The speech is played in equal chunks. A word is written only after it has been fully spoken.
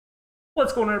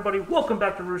What's going on, everybody? Welcome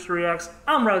back to Rooster Reacts.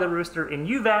 I'm Riley the Rooster, and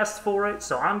you've asked for it,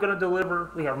 so I'm going to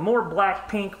deliver. We have more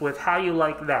BLACKPINK with How You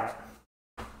Like That.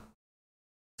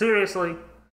 Seriously,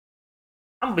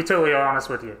 I'm going to be totally honest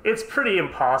with you. It's pretty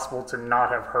impossible to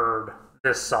not have heard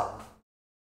this song.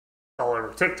 It's all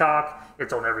over TikTok.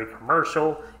 It's on every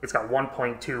commercial. It's got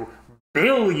 1.2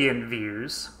 billion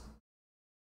views.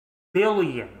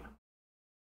 Billion.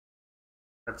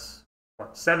 That's,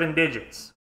 what, 7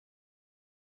 digits.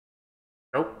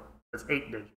 Nope, that's 8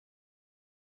 digits.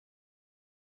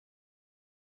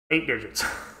 8 digits.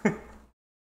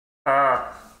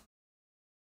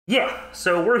 Yeah,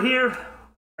 so we're here.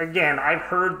 Again, I've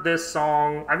heard this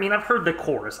song. I mean, I've heard the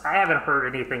chorus. I haven't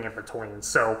heard anything in between.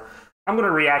 So I'm going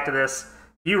to react to this.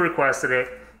 You requested it,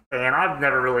 and I've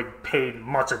never really paid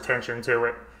much attention to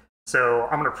it. So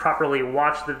I'm going to properly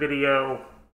watch the video,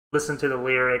 listen to the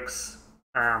lyrics,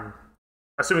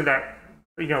 assuming that,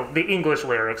 you know, the English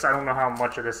lyrics. I don't know how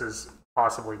much of this is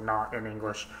possibly not in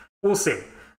English. We'll see.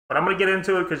 But I'm going to get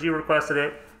into it because you requested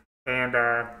it and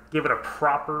give it a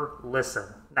proper listen.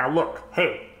 Now look,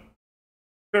 hey,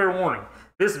 fair warning.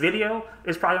 This video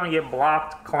is probably going to get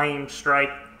blocked, claimed,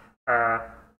 striked,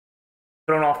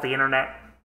 thrown off the internet,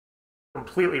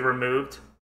 completely removed.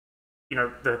 You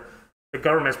know, the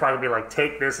government's probably going to be like,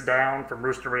 take this down from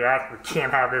Rooster React. We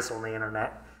can't have this on the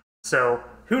internet. So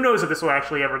who knows if this will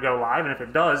actually ever go live, and if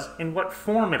it does, in what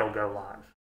form it'll go live.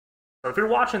 So if you're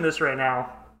watching this right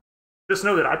now, just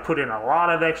know that I put in a lot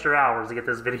of extra hours to get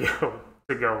this video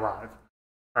to go live.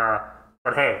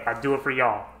 But hey, I do it for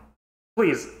y'all.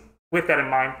 Please, with that in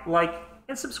mind, like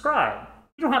and subscribe.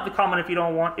 You don't have to comment if you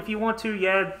don't want. If you want to,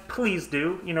 yeah, please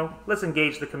do. You know, let's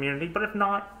engage the community. But if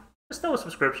not, just throw a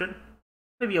subscription,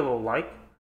 maybe a little like,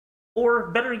 or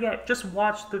better yet, just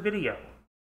watch the video.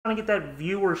 Trying to get that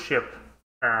viewership,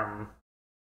 that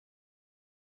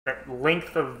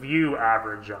length of view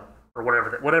average up, or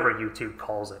whatever YouTube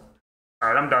calls it. All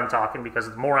right, I'm done talking because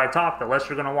the more I talk, the less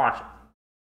you're going to watch it.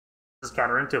 This is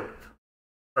counterintuitive.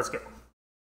 Let's go.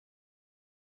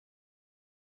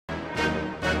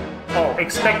 Oh,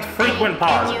 expect frequent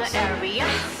pauses.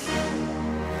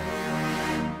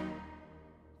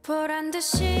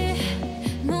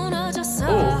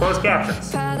 Ooh, closed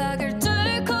captions.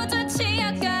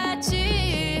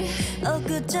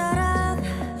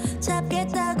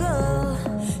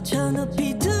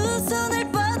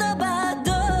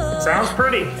 Sounds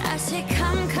pretty.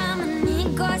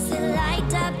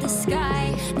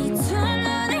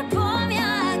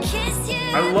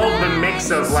 I love the mix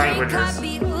of languages.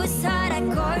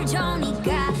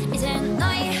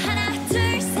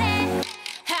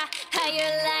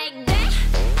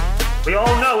 We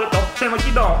all know it, don't pretend like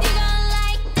you don't.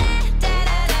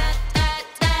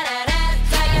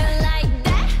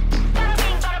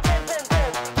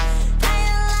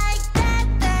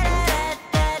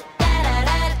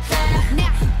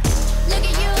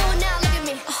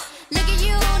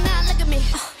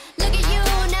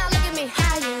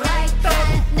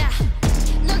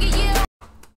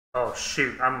 Oh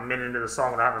shoot, I'm a minute into the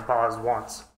song and I haven't paused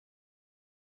once.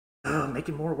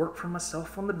 Making more work for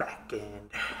myself on the back end,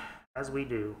 as we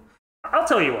do. I'll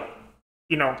tell you what,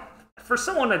 you know, for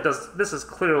someone that does, this is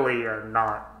clearly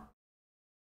not,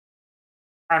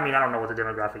 I mean, I don't know what the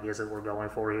demographic is that we're going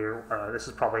for here. This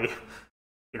is probably,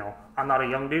 you know, I'm not a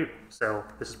young dude, so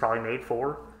this is probably made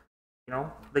for, you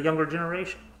know, the younger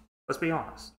generation. Let's be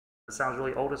honest. It sounds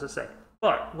really old as I say.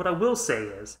 But what I will say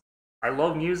is, I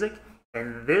love music,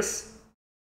 and this,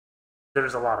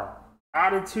 there's a lot of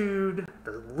attitude,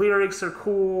 the lyrics are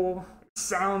cool, it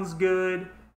sounds good.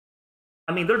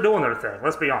 I mean, they're doing their thing,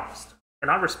 let's be honest. And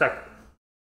I respect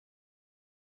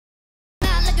it.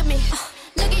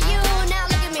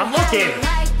 I'm looking!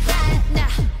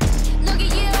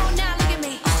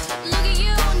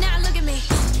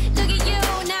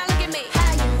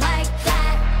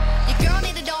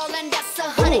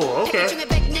 Ooh, okay.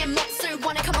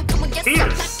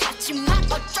 Fierce.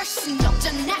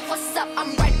 What's up?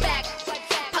 I'm right back.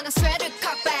 Sweater,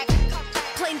 cock back.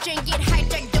 Plain Jane, get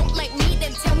hijacked. Don't like me,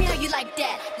 then tell me how you like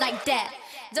that. Like that.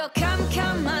 더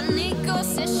캄캄한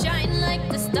이곳에 shine like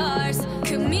the stars.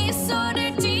 그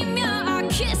미소를 띠며 I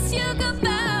kiss you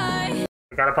goodbye.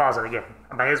 I gotta pause it again.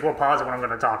 I might as well pause it when I'm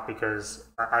gonna talk because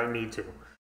I need to.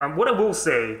 What I will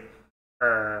say,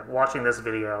 watching this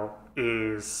video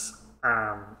is,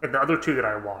 and the other two that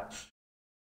I watched,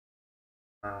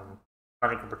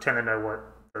 I can pretend to know what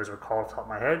those are called off the top of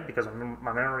my head because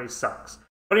my memory sucks.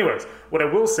 But anyways, what I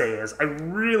will say is I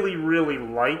really, really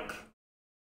like,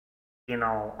 you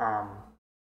know,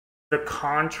 the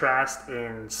contrast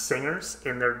in singers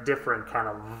in their different kind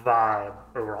of vibe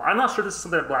overall. I'm not sure this is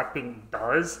something that BLACKPINK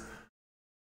does,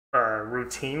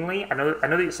 routinely. I know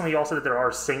that some of y'all said that there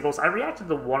are singles. I reacted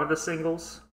to one of the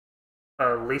singles,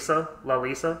 La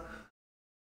Lisa,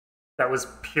 that was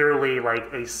purely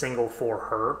like a single for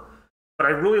her. But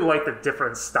I really like the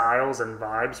different styles and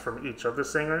vibes from each of the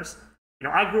singers. You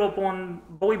know, I grew up on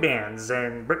boy bands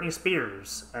and Britney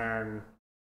Spears, and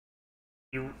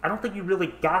I don't think you really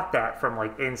got that from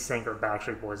like NSYNC or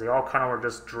Backstreet Boys. They all kind of were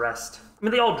just dressed. I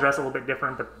mean, they all dress a little bit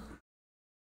different, but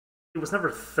it was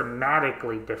never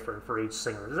thematically different for each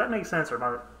singer. Does that make sense, or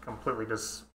am I completely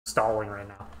just stalling right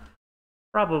now?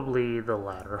 Probably the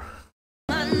latter.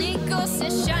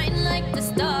 shine like the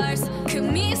stars. 그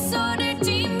미소를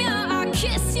띠며 I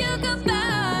kiss you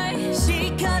goodbye.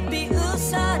 실컷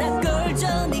비웃어라 꼴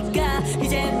좋으니까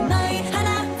이제 너희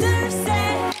하나 둘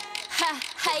셋.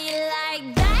 How you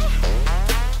like that?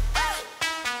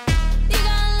 You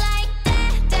gon' like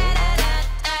that?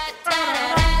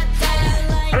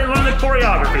 I didn't learn the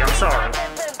choreography, I'm sorry.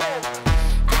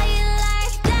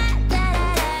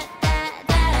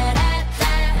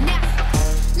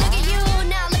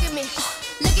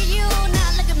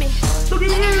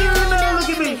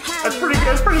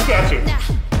 That's pretty catchy.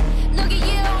 Look at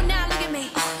you, now look at me.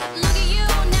 Look at you,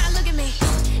 now look at me.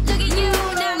 Look at you,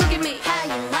 now look at me. How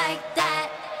you like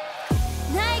that?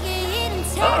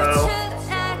 Uh-oh.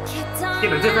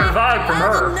 Get a different vibe from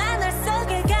her.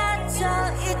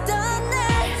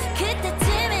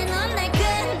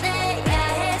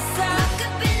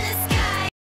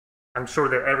 I'm sure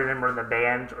that every member in the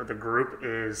band or the group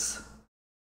is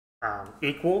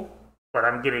equal, but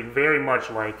I'm getting very much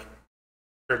like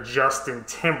the Justin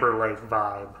Timberlake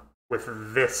vibe with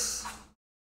this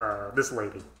this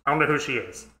lady. I don't know who she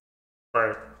is,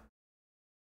 but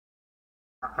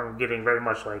I'm getting very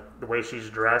much like the way she's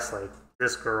dressed. Like,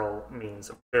 this girl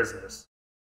means business.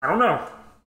 I don't know.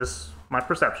 This is my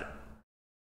perception.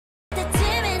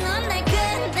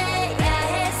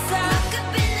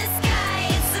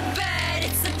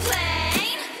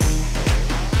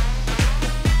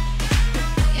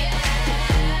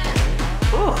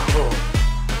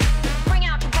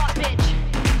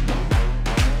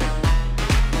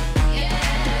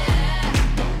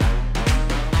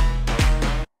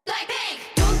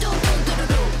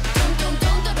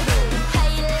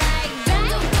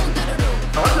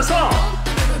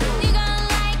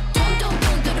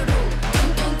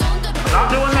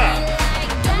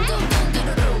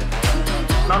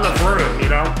 On the broom, you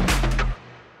know?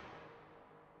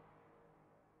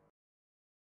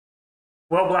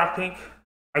 Well, Blackpink,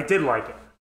 I did like it.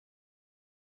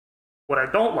 What I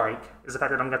don't like is the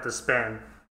fact that I'm going to spend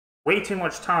way too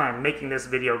much time making this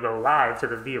video go live to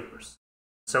the viewers.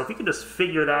 So if you could just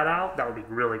figure that out, that would be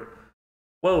really good.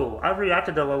 Whoa, I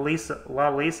reacted to La Lisa,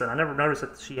 and I never noticed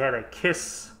that she had a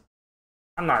kiss.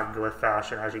 I'm not good with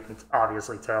fashion, as you can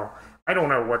obviously tell. I don't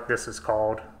know what this is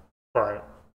called, but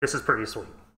this is pretty sweet.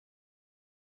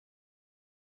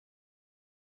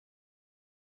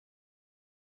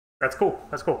 That's cool.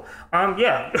 That's cool.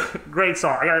 Yeah, great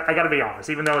song. I gotta be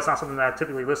honest. Even though it's not something that I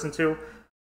typically listen to,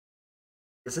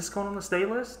 is this going on the stay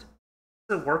list?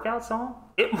 Is it a workout song?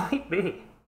 It might be.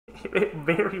 It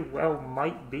very well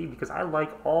might be, because I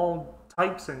like all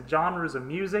types and genres of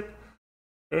music,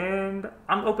 and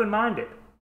I'm open-minded.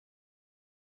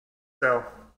 So,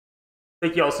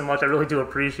 thank you all so much. I really do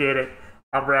appreciate it.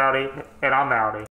 I'm Rowdy, and I'm outie.